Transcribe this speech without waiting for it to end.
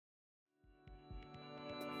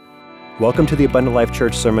Welcome to the Abundant Life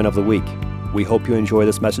Church Sermon of the Week. We hope you enjoy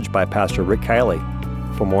this message by Pastor Rick Kielley.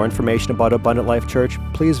 For more information about Abundant Life Church,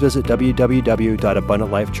 please visit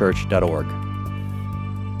www.abundantlifechurch.org.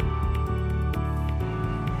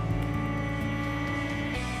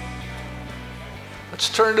 Let's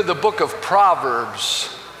turn to the book of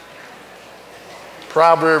Proverbs.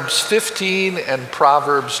 Proverbs 15 and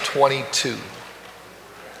Proverbs 22.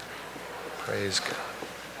 Praise God.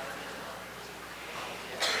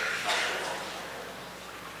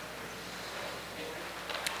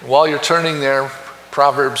 While you're turning there,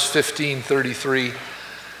 Proverbs 15:33,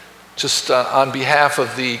 just on behalf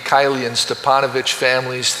of the Kielley and Stepanovich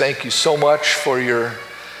families, thank you so much for your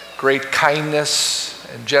great kindness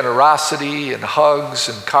and generosity and hugs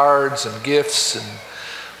and cards and gifts and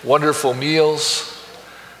wonderful meals.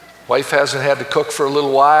 Wife hasn't had to cook for a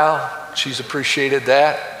little while. She's appreciated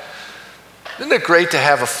that. Isn't it great to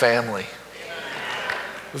have a family?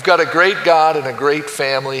 We've got a great God and a great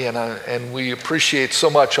family, and we appreciate so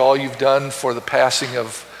much all you've done for the passing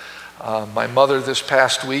of my mother this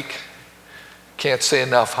past week. Can't say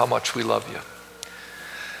enough how much we love you.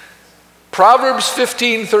 Proverbs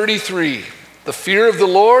 15:33, the fear of the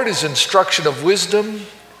Lord is instruction of wisdom,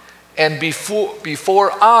 and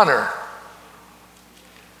before honor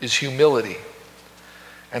is humility.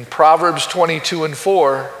 And Proverbs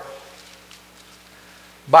 22:4,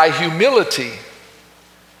 by humility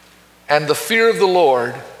and the fear of the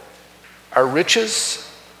Lord are riches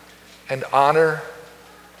and honor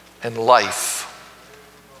and life.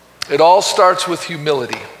 It all starts with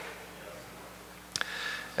humility.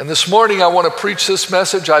 And this morning I want to preach this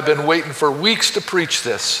message. I've been waiting for weeks to preach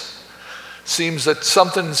this. Seems that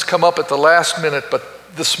something's come up at the last minute, but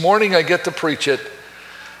this morning I get to preach it.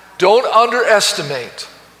 Don't underestimate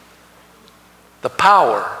the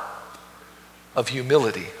power of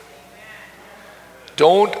humility.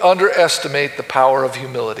 Don't underestimate the power of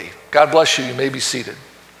humility. God bless you. You may be seated.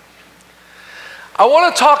 I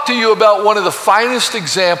want to talk to you about one of the finest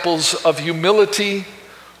examples of humility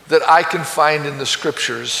that I can find in the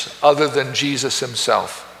scriptures other than Jesus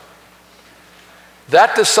himself.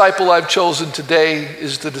 That disciple I've chosen today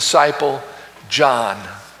is the disciple John.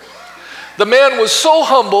 The man was so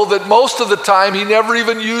humble that most of the time he never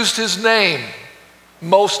even used his name,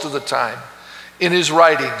 most of the time in his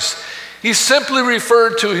writings. He simply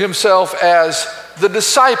referred to himself as the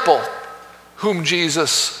disciple whom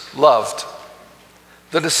Jesus loved.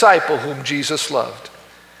 The disciple whom Jesus loved.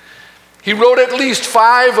 He wrote at least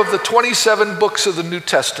 5 of the 27 books of the New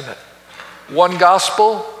Testament. 1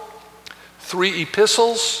 gospel, 3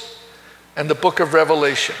 epistles, and the book of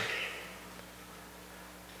Revelation.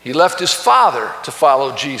 He left his father to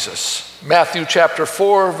follow Jesus. Matthew chapter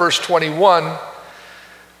 4, verse 21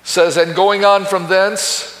 says, and going on from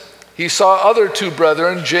thence, he saw other 2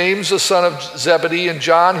 brethren, James the son of Zebedee and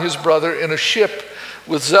John his brother, in a ship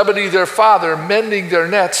with Zebedee their father, mending their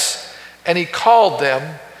nets, and he called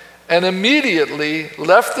them, and immediately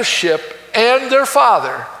left the ship and their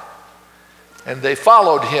father, and they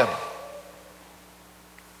followed him.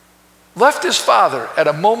 Left his father at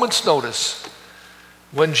a moment's notice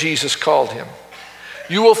when Jesus called him.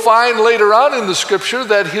 You will find later on in the scripture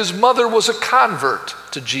that his mother was a convert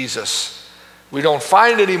to Jesus. We don't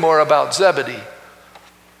find any more about Zebedee.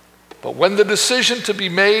 But when the decision to be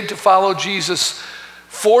made to follow Jesus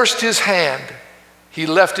forced his hand, he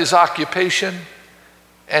left his occupation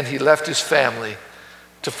and he left his family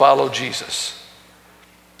to follow Jesus.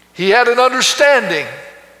 He had an understanding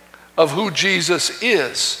of who Jesus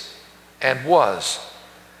is and was.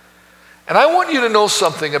 And I want you to know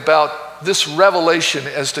something about this revelation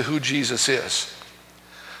as to who Jesus is.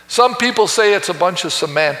 Some people say it's a bunch of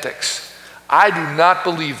semantics. I do not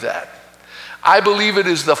believe that. I believe it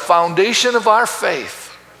is the foundation of our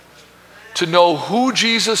faith to know who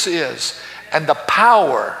Jesus is and the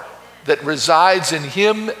power that resides in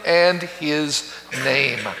him and his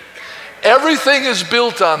name. Everything is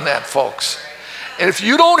built on that, folks. And if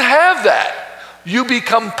you don't have that, you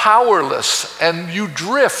become powerless and you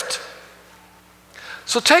drift.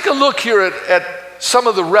 So take a look here at some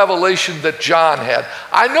of the revelation that John had.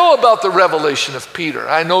 I know about the revelation of Peter.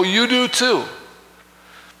 I know you do too.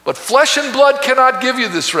 But flesh and blood cannot give you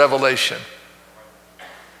this revelation.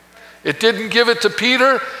 It didn't give it to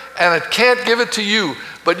Peter, and it can't give it to you.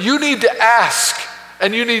 But you need to ask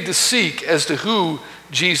and you need to seek as to who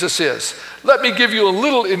Jesus is. Let me give you a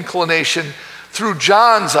little inclination through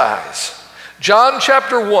John's eyes. John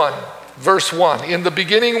chapter 1, verse 1. In the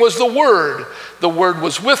beginning was the Word. The Word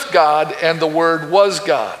was with God, and the Word was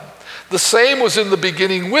God. The same was in the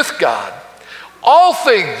beginning with God. All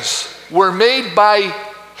things were made by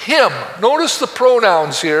him. Notice the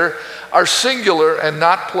pronouns here are singular and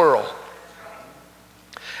not plural.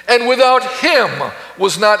 And without him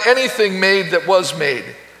was not anything made that was made.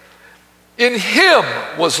 In him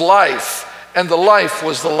was life, and the life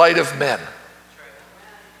was the light of men.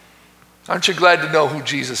 Aren't you glad to know who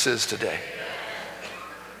Jesus is today?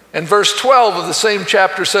 And verse 12 of the same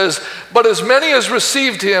chapter says, but as many as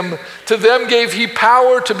received him, to them gave he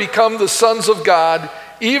power to become the sons of God,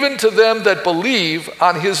 even to them that believe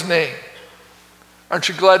on his name. Aren't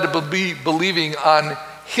you glad to be believing on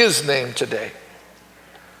his name today?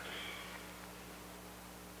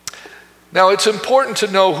 Now, it's important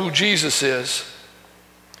to know who Jesus is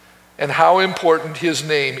and how important his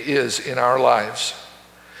name is in our lives.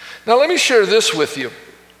 Now, let me share this with you.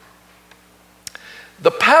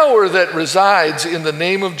 The power that resides in the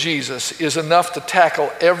name of Jesus is enough to tackle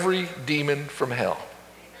every demon from hell.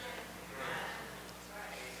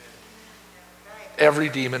 Every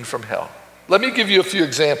demon from hell. Let me give you a few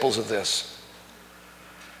examples of this.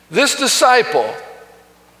 This disciple,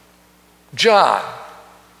 John,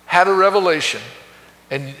 had a revelation,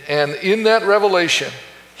 and in that revelation,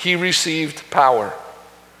 he received power.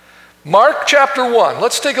 Mark chapter 1.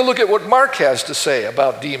 Let's take a look at what Mark has to say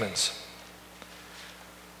about demons.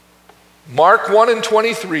 Mark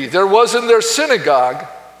 1:23. There was in their synagogue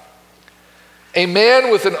a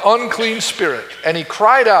man with an unclean spirit, and he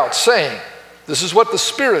cried out, saying, this is what the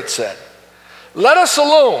spirit said, let us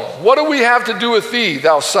alone. What do we have to do with thee,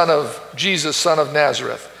 thou son of Jesus, son of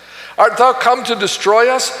Nazareth? Art thou come to destroy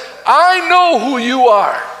us? I know who you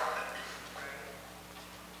are,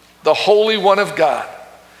 the Holy One of God.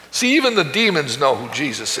 See, even the demons know who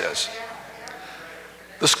Jesus is.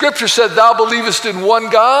 The scripture said, thou believest in one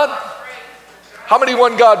God. How many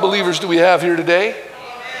one God believers do we have here today?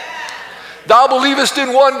 Thou believest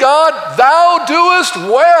in one God, thou doest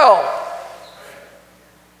well.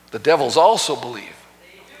 The devils also believe,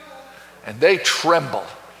 and they tremble.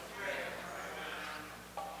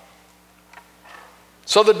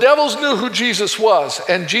 So the devils knew who Jesus was,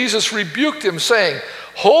 and Jesus rebuked him, saying,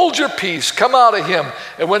 hold your peace, come out of him.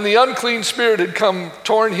 And when the unclean spirit had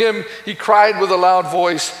torn him, he cried with a loud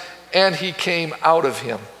voice, and he came out of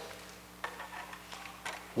him.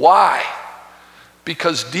 Why?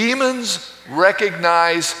 Because demons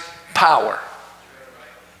recognize power.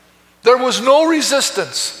 There was no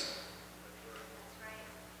resistance.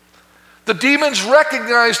 The demons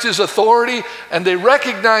recognized his authority, and they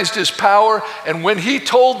recognized his power, and when he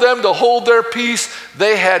told them to hold their peace,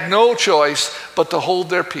 they had no choice but to hold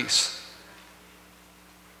their peace.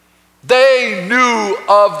 They knew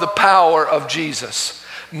of the power of Jesus.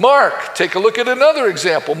 Mark, take a look at another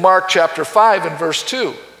example. Mark chapter 5 and verse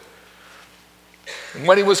 2. And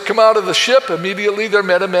when he was come out of the ship, immediately there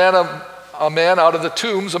met a man out of the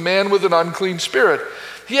tombs, a man with an unclean spirit.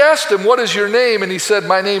 He asked him, what is your name? And he said,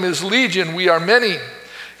 my name is Legion, we are many.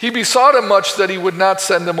 He besought him much that he would not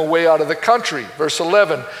send them away out of the country. Verse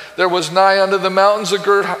 11, there was nigh unto the mountains a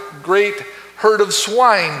great herd of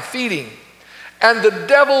swine feeding. And the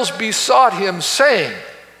devils besought him, saying,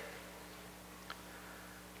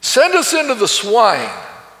 send us into the swine,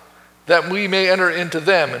 that we may enter into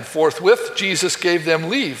them. And forthwith Jesus gave them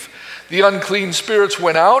leave. The unclean spirits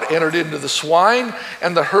went out, entered into the swine,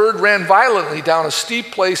 and the herd ran violently down a steep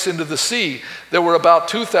place into the sea. There were about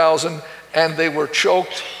 2,000, and they were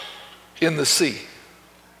choked in the sea.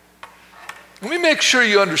 Let me make sure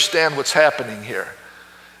you understand what's happening here.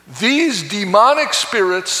 These demonic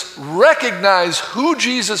spirits recognize who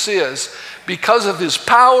Jesus is because of his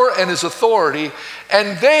power and his authority,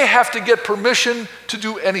 and they have to get permission to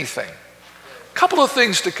do anything. A couple of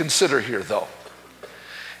things to consider here, though.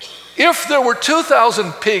 If there were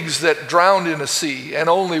 2,000 pigs that drowned in a sea, and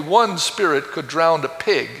only one spirit could drown a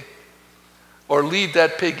pig or lead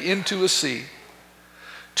that pig into a sea,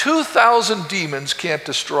 2,000 demons can't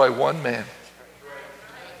destroy one man.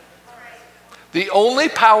 The only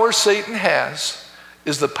power Satan has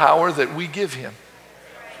is the power that we give him.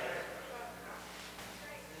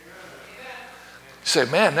 You say,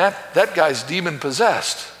 man, that guy's demon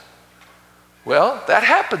possessed. Well, that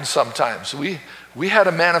happens sometimes. We had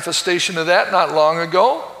a manifestation of that not long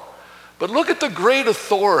ago. But look at the great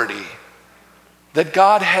authority that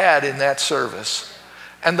God had in that service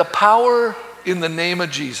and the power in the name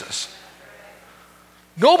of Jesus.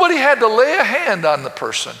 Nobody had to lay a hand on the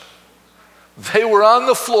person. They were on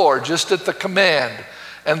the floor just at the command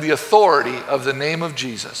and the authority of the name of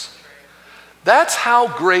Jesus. That's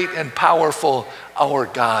how great and powerful our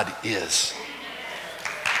God is.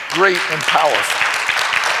 Great and powerful.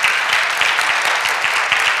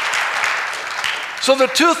 So the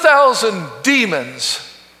 2,000 demons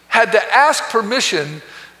had to ask permission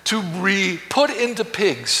to be put into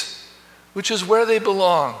pigs, which is where they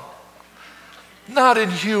belong, not in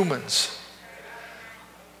humans.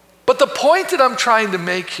 But the point that I'm trying to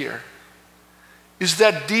make here is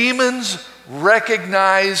that demons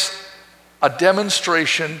recognize a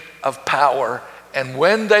demonstration of power, and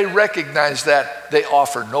when they recognize that, they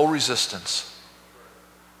offer no resistance.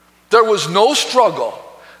 There was no struggle.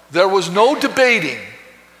 There was no debating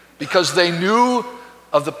because they knew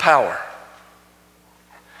of the power.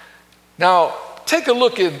 Now, take a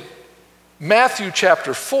look in Matthew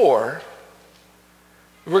chapter 4.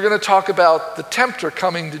 We're going to talk about the tempter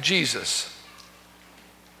coming to Jesus.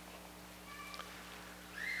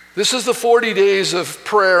 This is the 40 days of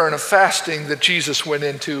prayer and of fasting that Jesus went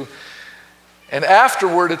into. And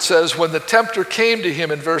afterward, it says, when the tempter came to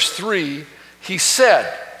him in verse 3, he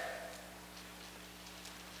said,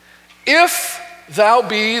 "If thou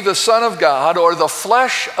be the Son of God, or the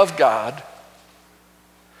flesh of God,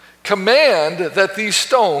 command that these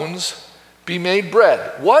stones be made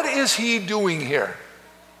bread." What is he doing here?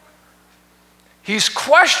 He's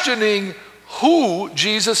questioning who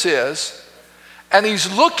Jesus is, and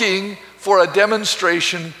he's looking for a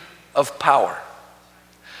demonstration of power.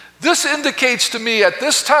 This indicates to me at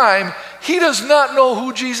this time, he does not know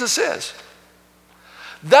who Jesus is.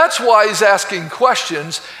 That's why he's asking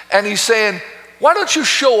questions, and he's saying, why don't you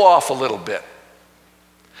show off a little bit?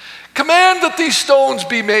 Command that these stones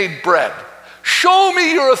be made bread. Show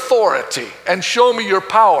me your authority and show me your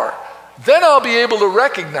power. Then I'll be able to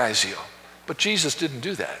recognize you. But Jesus didn't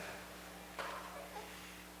do that.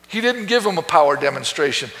 He didn't give him a power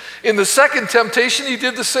demonstration. In the second temptation, he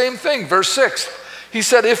did the same thing. Verse 6, he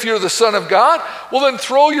said, "If you're the Son of God, well then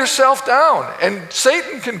throw yourself down." And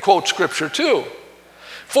Satan can quote scripture too.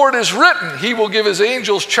 "For it is written, he will give his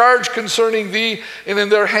angels charge concerning thee, and in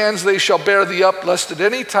their hands they shall bear thee up, lest at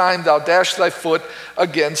any time thou dash thy foot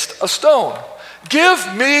against a stone."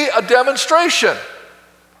 Give me a demonstration.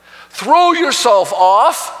 Throw yourself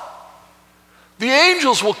off. The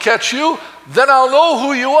angels will catch you. Then I'll know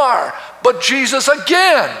who you are. But Jesus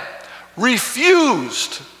again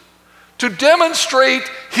refused to demonstrate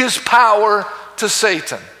his power to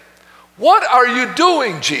Satan. What are you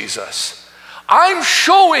doing, Jesus? I'm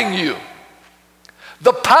showing you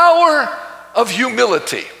the power of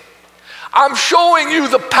humility. I'm showing you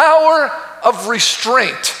the power of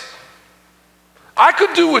restraint. I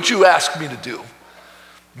could do what you ask me to do,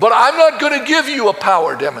 but I'm not going to give you a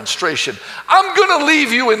power demonstration. I'm going to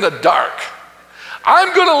leave you in the dark.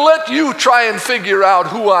 I'm going to let you try and figure out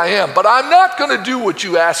who I am, but I'm not going to do what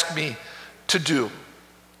you ask me to do. You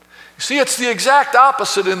see, it's the exact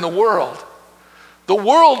opposite in the world. The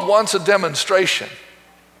world wants a demonstration.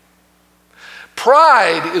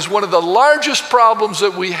 Pride is one of the largest problems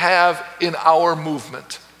that we have in our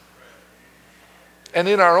movement and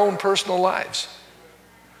in our own personal lives.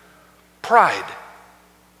 Pride.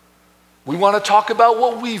 We want to talk about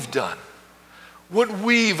what we've done, what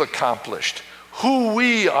we've accomplished, who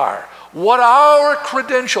we are, what our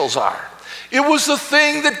credentials are. It was the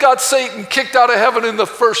thing that got Satan kicked out of heaven in the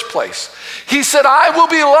first place. He said, "I will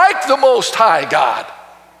be like the Most High God."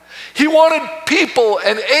 He wanted people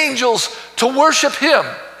and angels to worship him.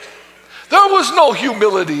 There was no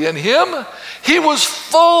humility in him. He was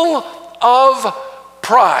full of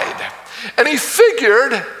pride. And he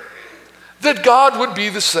figured that God would be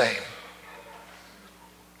the same.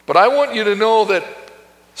 But I want you to know that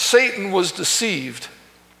Satan was deceived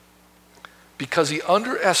because he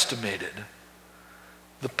underestimated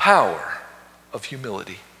the power of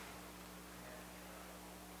humility.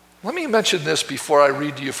 Let me mention this before I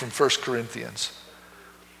read to you from 1 Corinthians.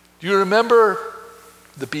 Do you remember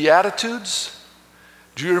the Beatitudes?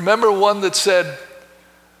 Do you remember one that said,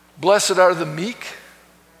 "Blessed are the meek"?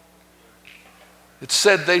 It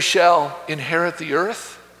said they shall inherit the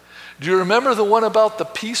earth. Do you remember the one about the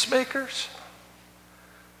peacemakers?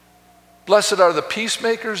 Blessed are the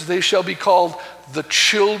peacemakers, they shall be called the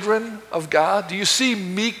children of God. Do you see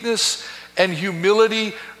meekness and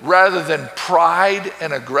humility rather than pride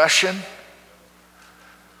and aggression?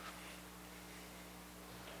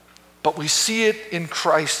 But we see it in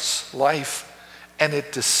Christ's life, and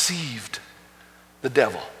it deceived the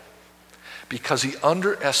devil because he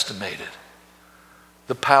underestimated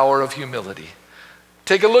the power of humility.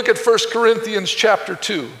 Take a look at 1 Corinthians chapter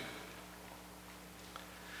 2.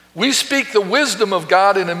 We speak the wisdom of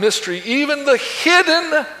God in a mystery, even the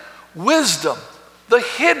hidden wisdom,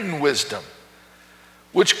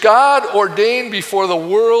 which God ordained before the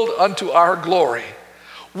world unto our glory,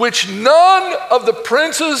 which none of the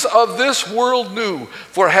princes of this world knew.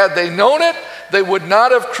 For had they known it, they would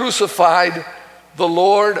not have crucified the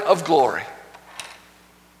Lord of glory.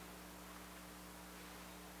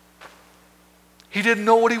 He didn't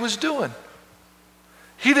know what he was doing.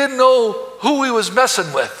 He didn't know who he was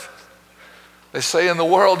messing with. They say in the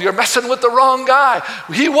world, you're messing with the wrong guy.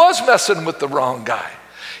 He was messing with the wrong guy.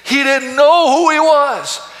 He didn't know who he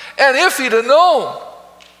was. And if he'd have known,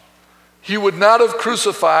 he would not have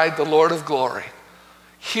crucified the Lord of glory.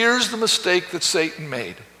 Here's the mistake that Satan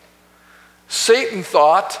made. Satan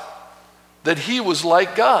thought that he was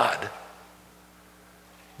like God.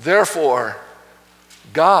 Therefore,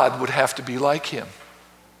 God would have to be like him.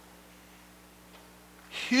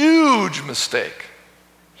 Huge mistake.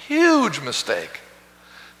 Huge mistake.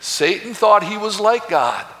 Satan thought he was like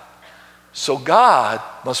God, so God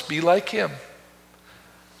must be like him.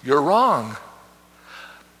 You're wrong.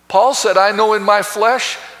 Paul said, I know in my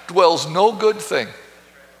flesh dwells no good thing.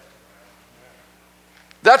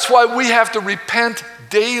 That's why we have to repent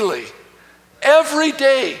daily. Every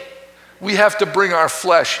day we have to bring our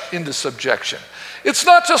flesh into subjection. It's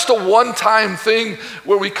not just a one-time thing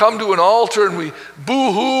where we come to an altar and we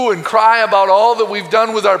boo-hoo and cry about all that we've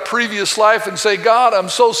done with our previous life and say, God, I'm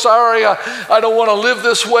so sorry. I don't want to live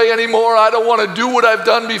this way anymore. I don't want to do what I've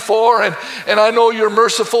done before. And I know you're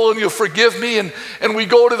merciful and you'll forgive me. And we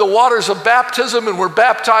go to the waters of baptism and we're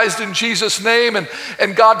baptized in Jesus' name.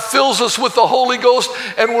 And God fills us with the Holy Ghost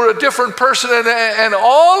and we're a different person. And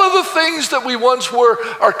all of the things that we once were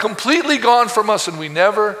are completely gone from us and we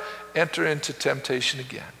never enter into temptation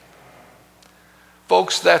again.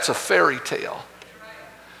 Folks, that's a fairy tale.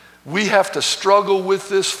 We have to struggle with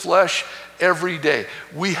this flesh every day.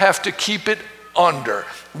 We have to keep it under.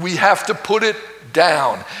 We have to put it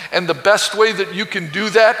down. And the best way that you can do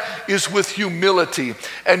that is with humility.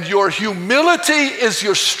 And your humility is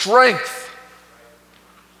your strength.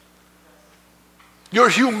 Your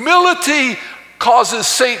humility causes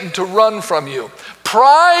Satan to run from you.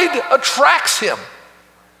 Pride attracts him.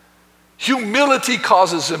 Humility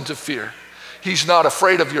causes him to fear. He's not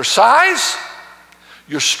afraid of your size,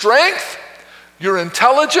 your strength, your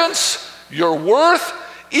intelligence, your worth,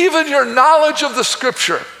 even your knowledge of the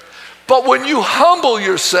scripture. But when you humble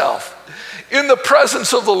yourself in the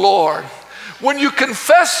presence of the Lord, when you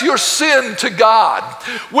confess your sin to God,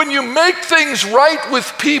 when you make things right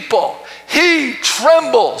with people, he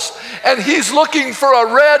trembles and he's looking for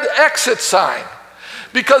a red exit sign.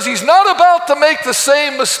 Because he's not about to make the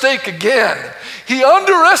same mistake again. He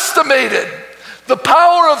underestimated the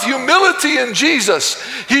power of humility in Jesus.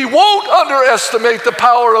 He won't underestimate the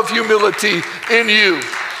power of humility in you.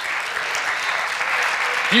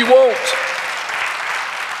 He won't.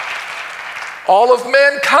 All of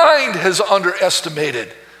mankind has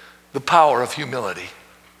underestimated the power of humility.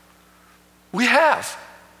 We have.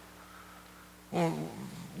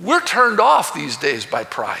 We're turned off these days by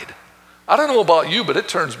pride. I don't know about you, but it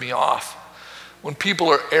turns me off when people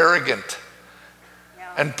are arrogant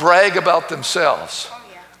and brag about themselves.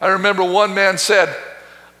 I remember one man said,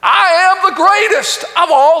 I am the greatest of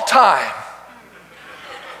all time.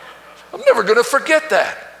 I'm never going to forget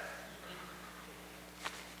that.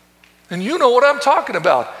 And you know what I'm talking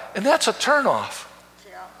about. And that's a turnoff.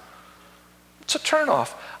 It's a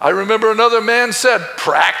turnoff. I remember another man said,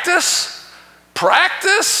 practice?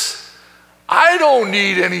 Practice? I don't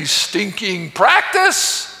need any stinking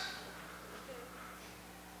practice.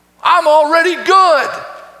 I'm already good.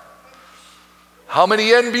 How many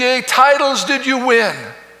NBA titles did you win?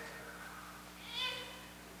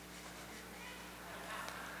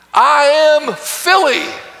 I am Philly,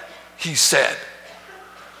 he said.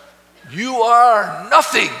 You are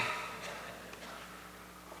nothing.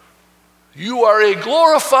 You are a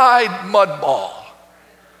glorified mud ball.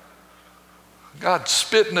 God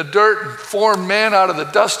spit in the dirt and formed man out of the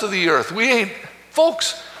dust of the earth.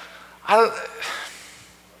 Folks,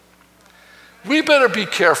 we better be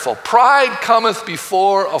careful. Pride cometh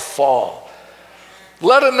before a fall.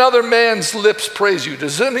 Let another man's lips praise you.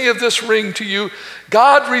 Does any of this ring to you?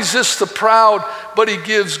 God resists the proud, but he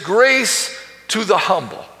gives grace to the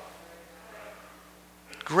humble.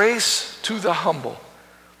 Grace to the humble.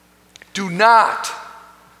 Do not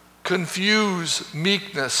confuse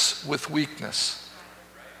meekness with weakness.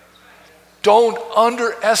 Don't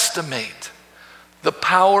underestimate the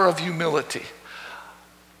power of humility.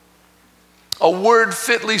 A word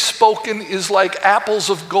fitly spoken is like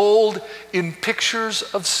apples of gold in pictures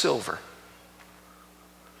of silver.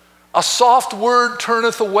 A soft word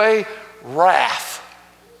turneth away wrath.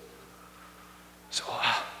 So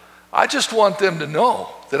I just want them to know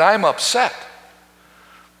that I'm upset.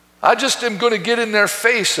 I just am going to get in their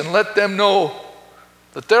face and let them know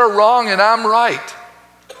that they're wrong and I'm right.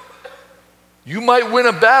 You might win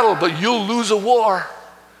a battle, but you'll lose a war.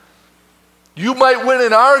 You might win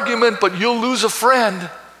an argument, but you'll lose a friend.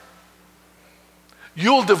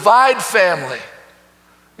 You'll divide family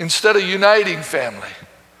instead of uniting family.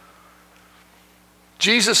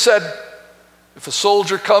 Jesus said, if a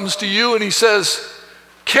soldier comes to you and he says,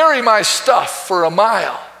 carry my stuff for a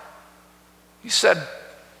mile, he said,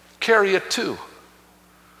 carry it too.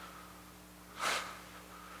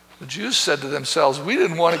 The Jews said to themselves, we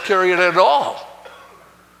didn't want to carry it at all.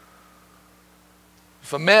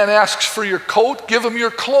 If a man asks for your coat, give him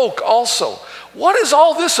your cloak also. What is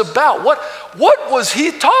all this about? What was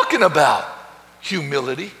he talking about?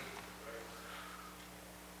 Humility.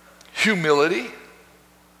 Humility.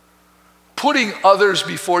 Putting others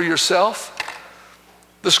before yourself.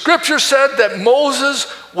 The scripture said that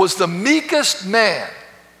Moses was the meekest man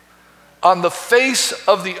on the face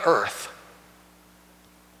of the earth.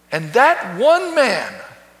 And that one man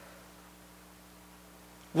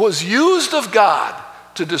was used of God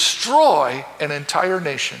to destroy an entire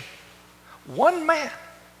nation. One man.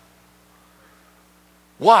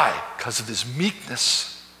 Why? Because of his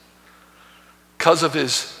meekness. Because of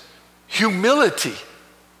his humility.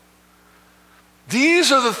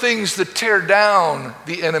 These are the things that tear down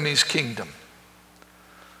the enemy's kingdom.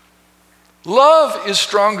 Love is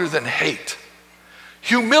stronger than hate.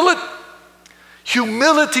 Humility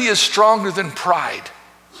is stronger than pride.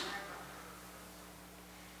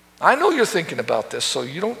 I know you're thinking about this, so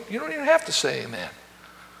you don't even have to say amen.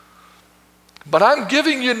 But I'm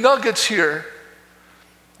giving you nuggets here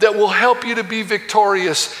that will help you to be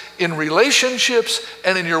victorious in relationships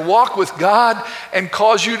and in your walk with God and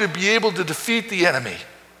cause you to be able to defeat the enemy.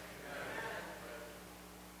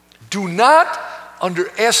 Do not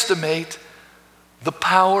underestimate the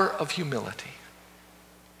power of humility.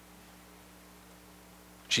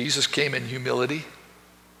 Jesus came in humility.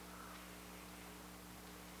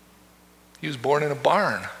 He was born in a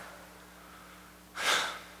barn.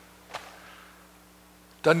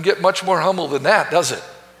 Doesn't get much more humble than that, does it?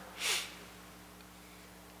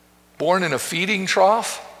 Born in a feeding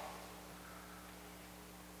trough.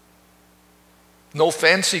 No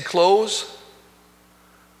fancy clothes.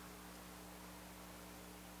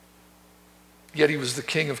 Yet he was the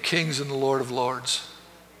King of Kings and the Lord of Lords.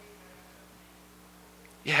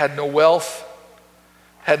 He had no wealth,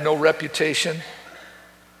 had no reputation.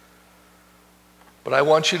 But I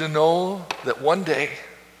want you to know that one day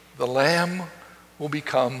the Lamb will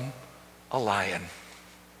become a lion.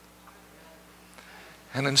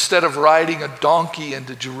 And instead of riding a donkey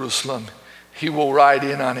into Jerusalem, he will ride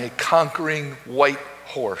in on a conquering white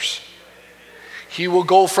horse. He will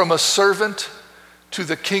go from a servant to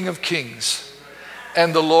the King of Kings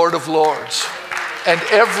and the Lord of Lords. And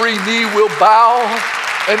every knee will bow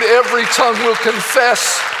and every tongue will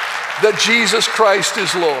confess that Jesus Christ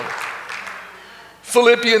is Lord.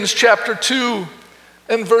 Philippians chapter 2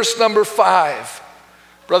 and verse number 5.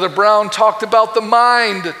 Brother Brown talked about the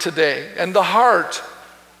mind today and the heart.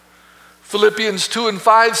 Philippians 2 and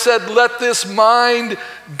 5 said, let this mind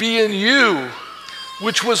be in you,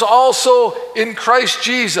 which was also in Christ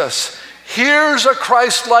Jesus. Here's a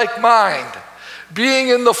Christ-like mind. Being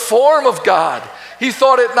in the form of God, he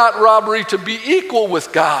thought it not robbery to be equal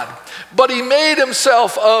with God, but he made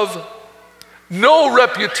himself of no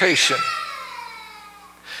reputation.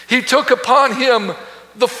 He took upon him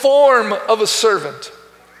the form of a servant.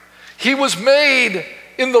 He was made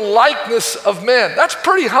in the likeness of men. That's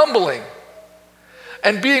pretty humbling.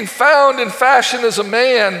 And being found in fashion as a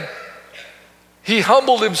man, he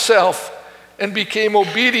humbled himself and became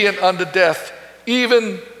obedient unto death,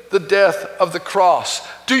 even the death of the cross.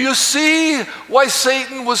 Do you see why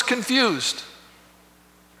Satan was confused?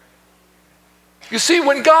 You see,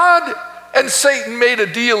 when God and Satan made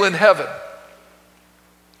a deal in heaven,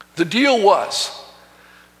 the deal was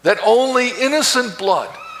that only innocent blood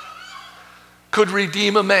could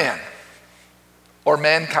redeem a man or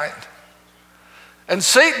mankind. And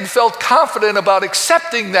Satan felt confident about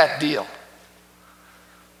accepting that deal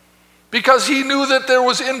because he knew that there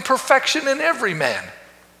was imperfection in every man.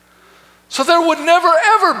 So there would never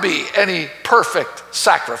ever be any perfect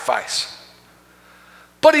sacrifice.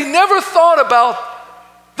 But he never thought about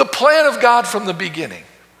the plan of God from the beginning,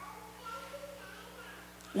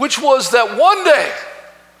 which was that one day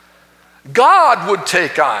God would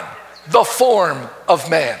take on the form of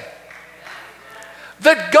man.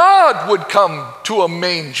 That God would come to a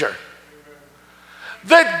manger.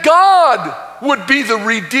 That God would be the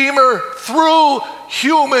Redeemer through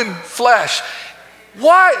human flesh.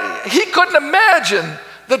 Why? He couldn't imagine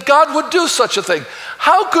that God would do such a thing.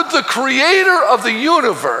 How could the creator of the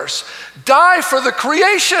universe die for the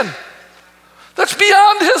creation? That's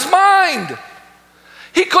beyond his mind.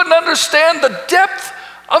 He couldn't understand the depth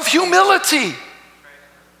of humility.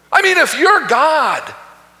 I mean, if you're God,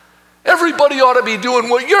 everybody ought to be doing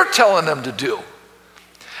what you're telling them to do.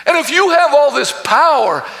 And if you have all this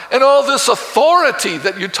power and all this authority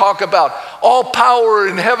that you talk about, all power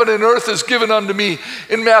in heaven and earth is given unto me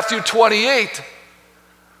in Matthew 28,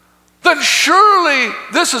 then surely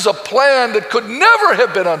this is a plan that could never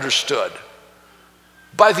have been understood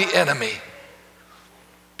by the enemy,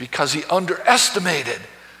 because he underestimated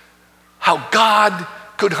how God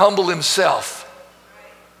could humble himself,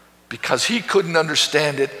 because he couldn't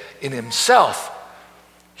understand it in himself.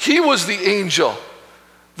 He was the angel,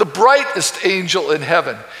 the brightest angel in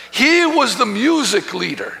heaven. He was the music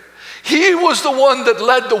leader. He was the one that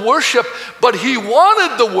led the worship, but he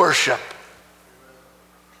wanted the worship.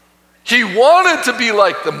 He wanted to be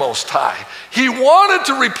like the Most High. He wanted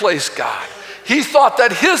to replace God. He thought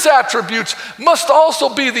that his attributes must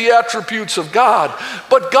also be the attributes of God.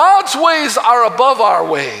 But God's ways are above our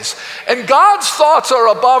ways, and God's thoughts are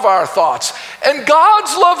above our thoughts, and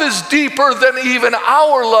God's love is deeper than even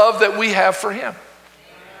our love that we have for him.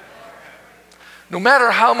 No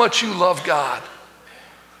matter how much you love God,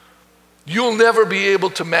 you'll never be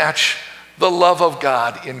able to match the love of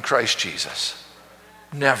God in Christ Jesus.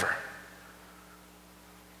 Never.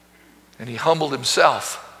 And he humbled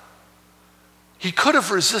himself. He could have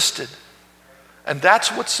resisted, and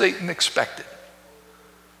that's what Satan expected.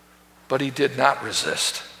 But he did not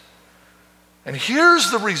resist. And here's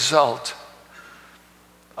the result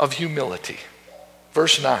of humility.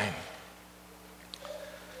 Verse 9.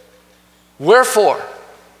 Wherefore,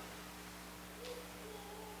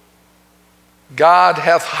 God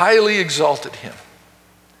hath highly exalted him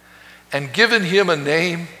and given him a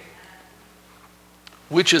name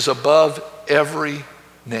which is above every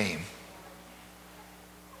name.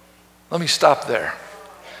 Let me stop there.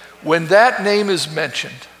 When that name is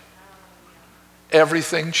mentioned,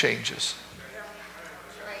 everything changes.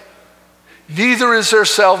 Neither is there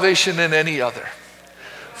salvation in any other.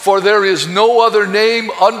 For there is no other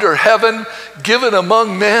name under heaven given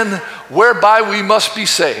among men whereby we must be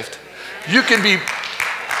saved. You can be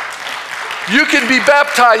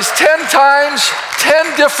baptized 10 times,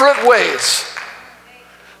 10 different ways.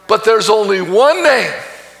 But there's only one name.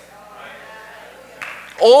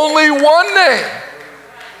 Only one name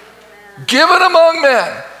given among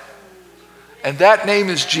men. And that name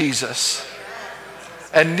is Jesus.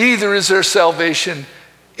 And neither is there salvation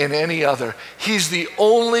in any other. He's the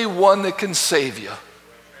only one that can save you.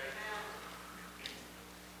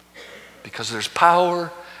 Because there's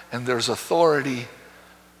power and there's authority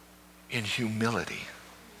in humility.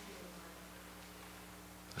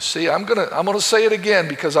 See, I'm gonna say it again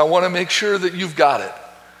because I want to make sure that you've got it.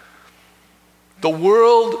 The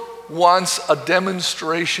world wants a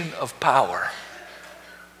demonstration of power,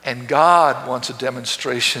 and God wants a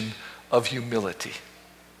demonstration of humility.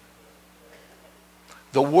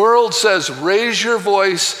 The world says, raise your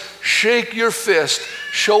voice, shake your fist,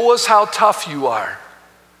 show us how tough you are.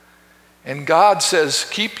 And God says,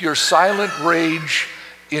 keep your silent rage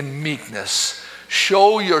in meekness.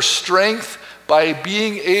 Show your strength by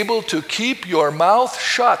being able to keep your mouth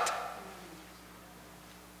shut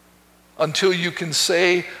until you can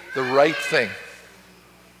say the right thing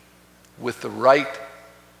with the right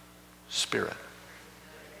spirit.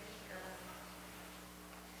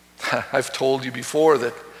 I've told you before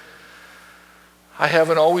that I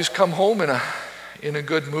haven't always come home in a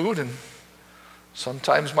good mood, and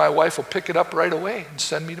sometimes my wife will pick it up right away and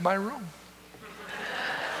send me to my room.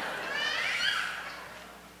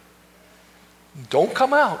 Don't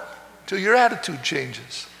come out till your attitude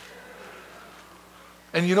changes.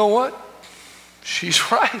 And you know what?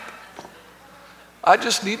 She's right. I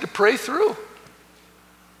just need to pray through.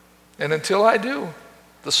 And until I do,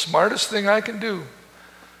 the smartest thing I can do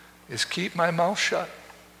is keep my mouth shut.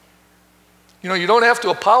 You know, you don't have to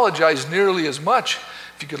apologize nearly as much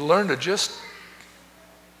if you could learn to just,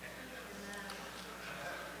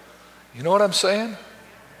 you know what I'm saying?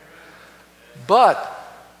 But,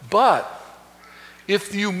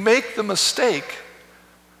 if you make the mistake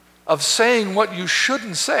of saying what you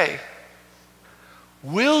shouldn't say,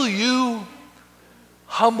 will you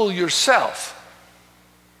humble yourself?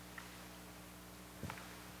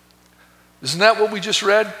 Isn't that what we just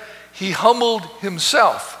read? He humbled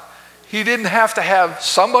himself. He didn't have to have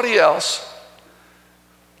somebody else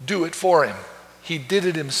do it for him. He did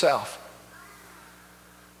it himself.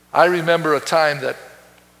 I remember a time that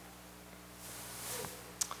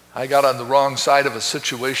I got on the wrong side of a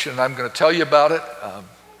situation, and I'm going to tell you about it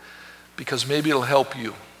because maybe it'll help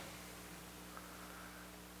you.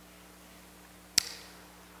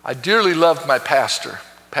 I dearly loved my pastor,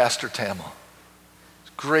 Pastor Tamil.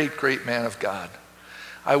 Great, great man of God.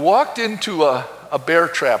 I walked into a bear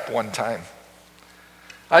trap one time.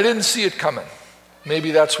 I didn't see it coming.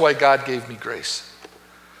 Maybe that's why God gave me grace.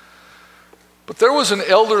 But there was an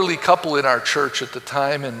elderly couple in our church at the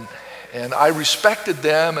time, and I respected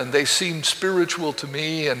them, and they seemed spiritual to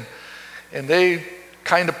me, and they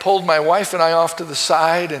kind of pulled my wife and I off to the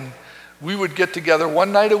side, and we would get together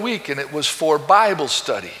one night a week, and it was for Bible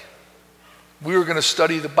study. We were going to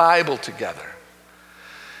study the Bible together.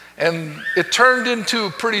 And it turned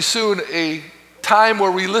into pretty soon a time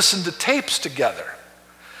where we listened to tapes together.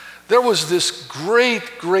 There was this great,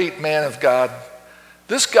 great man of God.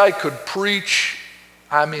 This guy could preach.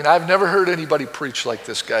 I mean, I've never heard anybody preach like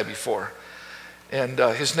this guy before. And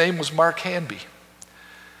his name was Mark Hanby.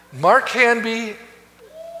 Mark Hanby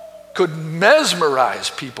could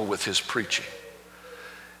mesmerize people with his preaching.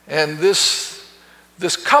 And this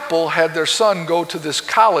couple had their son go to this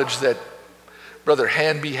college that Brother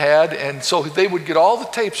Hanby had, and so they would get all the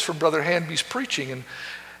tapes from Brother Hanby's preaching. And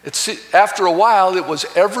after a while, it was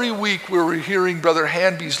every week we were hearing Brother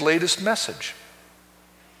Hanby's latest message.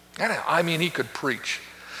 And I mean, he could preach.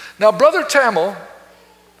 Now, Brother Tamil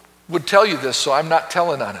would tell you this, so I'm not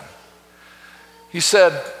telling on him. He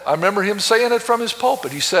said, I remember him saying it from his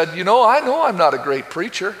pulpit. He said, I know I'm not a great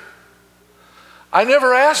preacher. I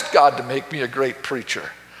never asked God to make me a great preacher.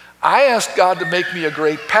 I asked God to make me a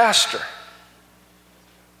great pastor.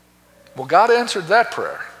 Well, God answered that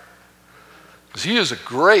prayer. Because he is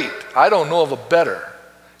I don't know of a better.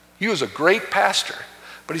 He was a great pastor.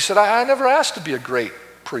 But he said, I never asked to be a great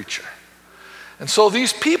preacher. And so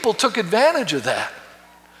these people took advantage of that.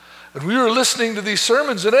 And we were listening to these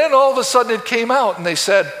sermons, and then all of a sudden it came out, and they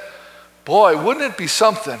said, boy, wouldn't it be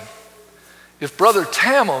something if Brother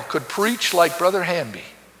Tamil could preach like Brother Hanby?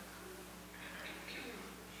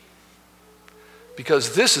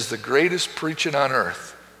 Because this is the greatest preaching on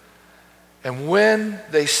earth. And when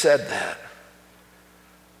they said that,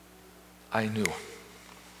 I knew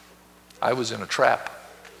I was in a trap.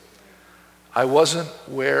 I wasn't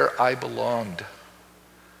where I belonged.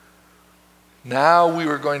 Now we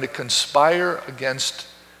were going to conspire against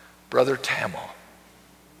Brother Tamil.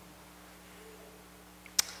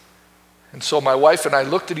 And so my wife and I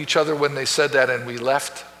looked at each other when they said that, and we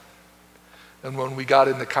left. And when we got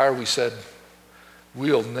in the car, we said,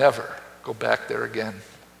 we'll never go back there again.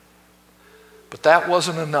 But that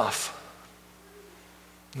wasn't enough.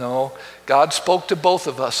 No, God spoke to both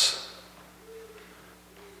of us.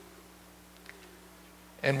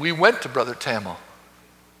 And we went to Brother Tamil.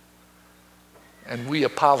 And we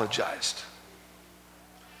apologized.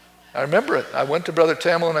 I remember it. I went to Brother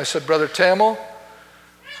Tamil and I said, Brother Tamil,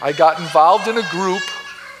 I got involved in a group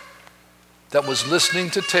that was listening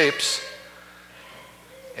to tapes,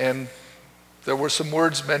 and there were some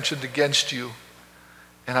words mentioned against you,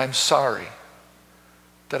 and I'm sorry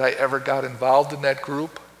that I ever got involved in that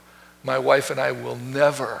group. My wife and I will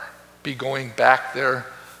never be going back there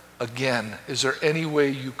again. Is there any way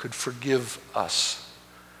you could forgive us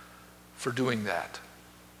for doing that?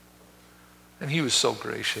 And he was so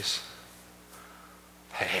gracious.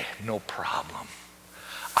 Hey, no problem.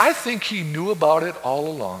 I think he knew about it all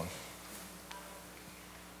along.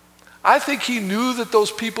 I think he knew that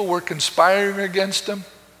those people were conspiring against him.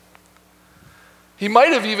 He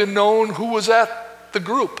might have even known who was at the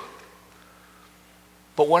group.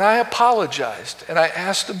 But when I apologized and I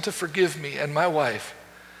asked him to forgive me and my wife,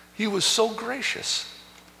 he was so gracious.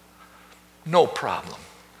 No problem.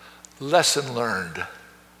 Lesson learned.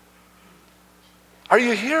 Are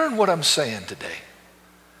you hearing what I'm saying today?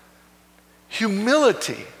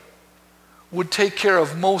 Humility would take care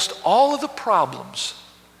of most all of the problems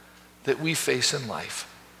that we face in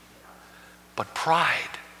life. But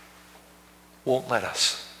pride won't let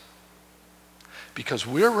us. Because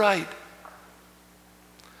we're right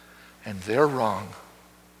and they're wrong.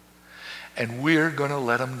 And we're going to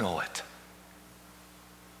let them know it.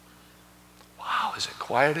 Wow, is it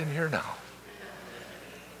quiet in here now?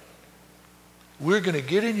 We're going to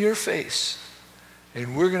get in your face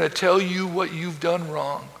and we're going to tell you what you've done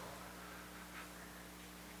wrong.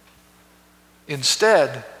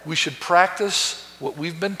 Instead, we should practice what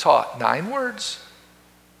we've been taught. 9 words.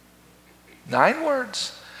 9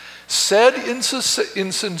 words. Said in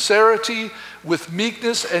sincerity, with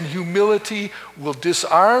meekness and humility, will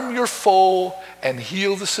disarm your foe and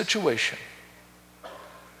heal the situation.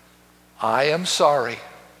 I am sorry.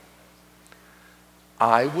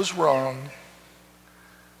 I was wrong.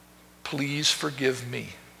 Please forgive me.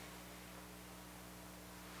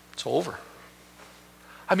 It's over.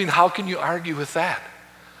 I mean, how can you argue with that?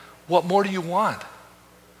 What more do you want?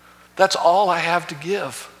 That's all I have to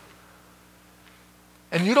give.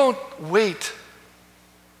 And you don't wait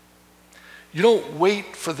You don't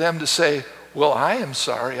wait for them to say, well, I am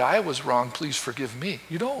sorry, I was wrong, please forgive me.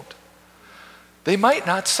 You don't. They might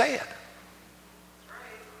not say it.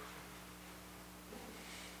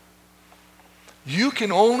 You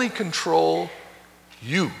can only control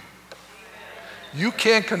you. You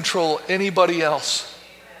can't control anybody else.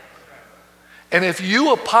 And if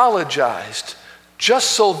you apologized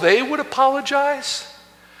just so they would apologize,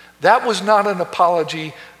 that was not an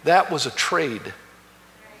apology, that was a trade.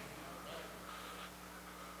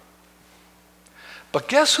 But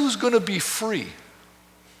guess who's going to be free?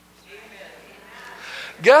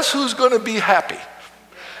 Guess who's going to be happy?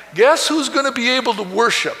 Guess who's going to be able to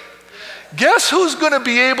worship? Guess who's going to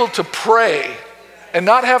be able to pray and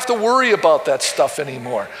not have to worry about that stuff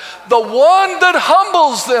anymore? The one that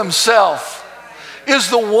humbles themselves is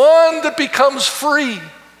the one that becomes free.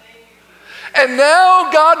 And now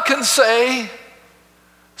God can say,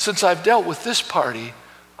 since I've dealt with this party,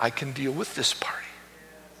 I can deal with this party.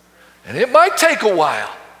 And it might take a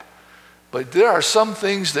while, but there are some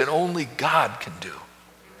things that only God can do.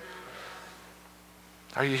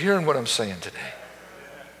 Are you hearing what I'm saying today?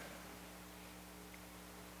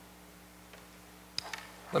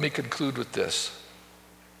 Let me conclude with this.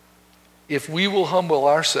 If we will humble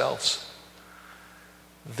ourselves,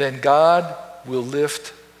 then God will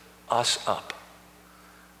lift us up.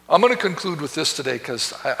 I'm going to conclude with this today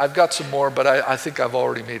because I've got some more, but I think I've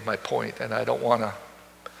already made my point and I don't want to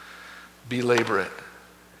belabor it.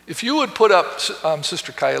 If you would put up,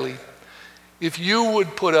 Sister Kielley, if you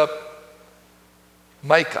would put up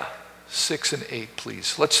Micah 6 and 8,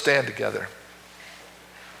 please. Let's stand together.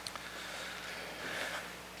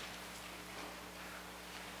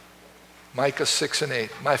 Micah 6 and 8,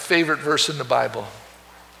 my favorite verse in the Bible.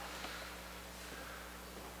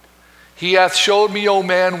 He hath showed me, O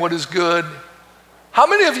man, what is good. How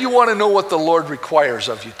many of you want to know what the Lord requires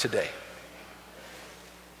of you today?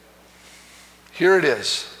 Here it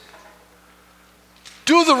is.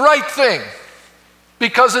 Do the right thing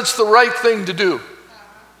because it's the right thing to do.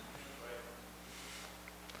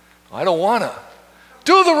 I don't want to.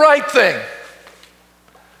 Do the right thing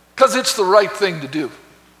because it's the right thing to do.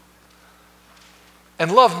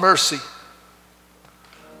 And love mercy.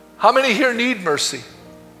 How many here need mercy?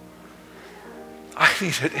 I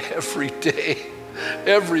need it every day,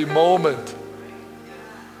 every moment.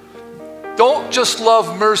 Don't just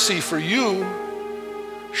love mercy for you.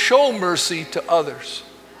 Show mercy to others.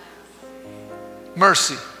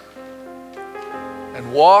 Mercy.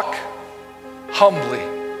 And walk humbly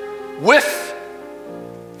with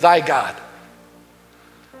thy God.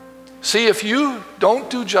 See, if you don't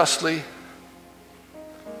do justly,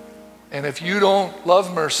 and if you don't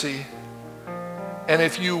love mercy, and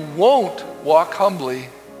if you won't walk humbly,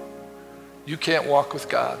 you can't walk with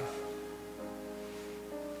God.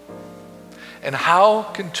 And how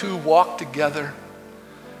can two walk together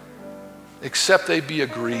except they be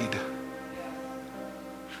agreed?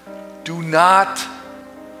 Do not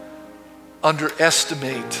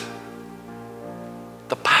underestimate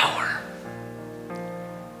the power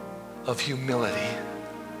of humility.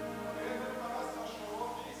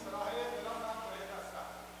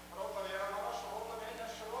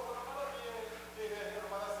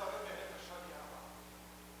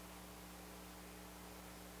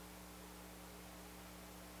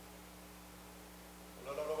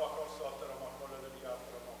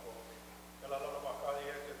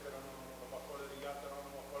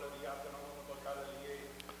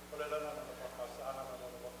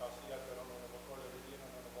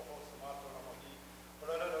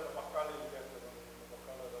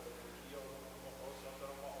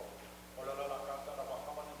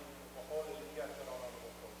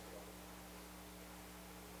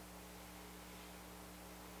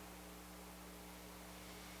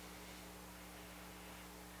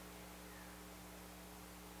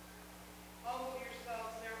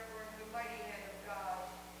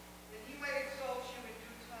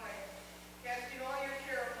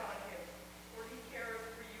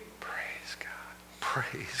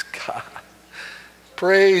 Praise God.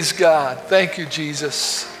 Praise God. Thank you,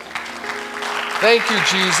 Jesus. Thank you,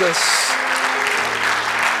 Jesus.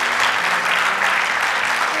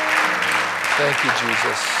 Thank you,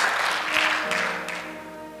 Jesus.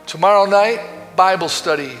 Tomorrow night, Bible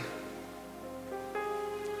study.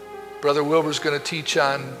 Brother Wilbur's going to teach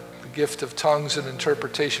on the gift of tongues and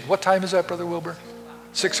interpretation. What time is that, Brother Wilbur?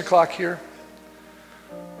 6 o'clock here?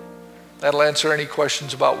 That'll answer any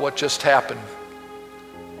questions about what just happened.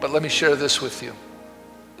 But let me share this with you.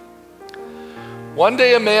 One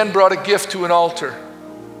day a man brought a gift to an altar.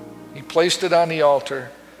 He placed it on the altar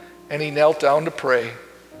and he knelt down to pray.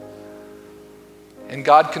 And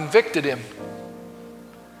God convicted him.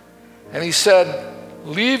 And he said,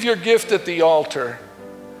 leave your gift at the altar.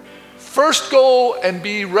 First go and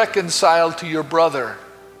be reconciled to your brother.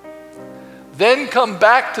 Then come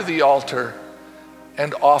back to the altar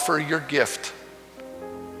and offer your gift.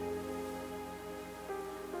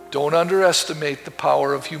 Don't underestimate the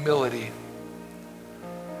power of humility.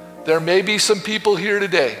 There may be some people here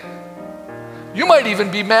today. You might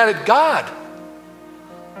even be mad at God.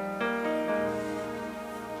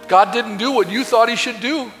 God didn't do what you thought he should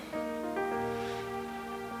do.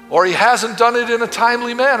 Or he hasn't done it in a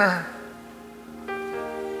timely manner.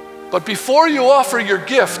 But before you offer your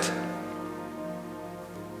gift,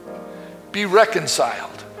 be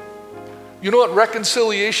reconciled. You know what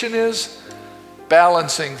reconciliation is?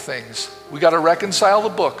 Balancing things. We got to reconcile the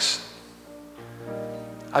books.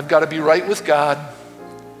 I've got to be right with God,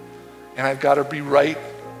 and I've got to be right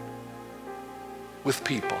with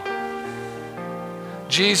people.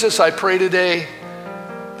 Jesus, I pray today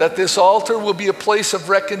that this altar will be a place of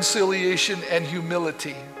reconciliation and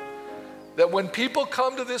humility. That when people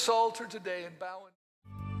come to this altar today and bow.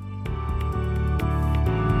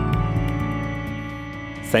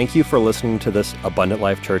 Thank you for listening to this Abundant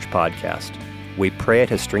Life Church podcast. We pray it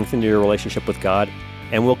has strengthened your relationship with God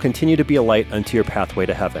and will continue to be a light unto your pathway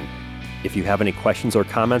to heaven. If you have any questions or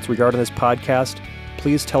comments regarding this podcast,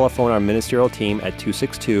 please telephone our ministerial team at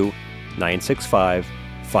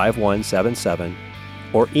 262-965-5177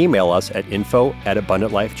 or email us at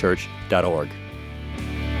info@abundantlifechurch.org.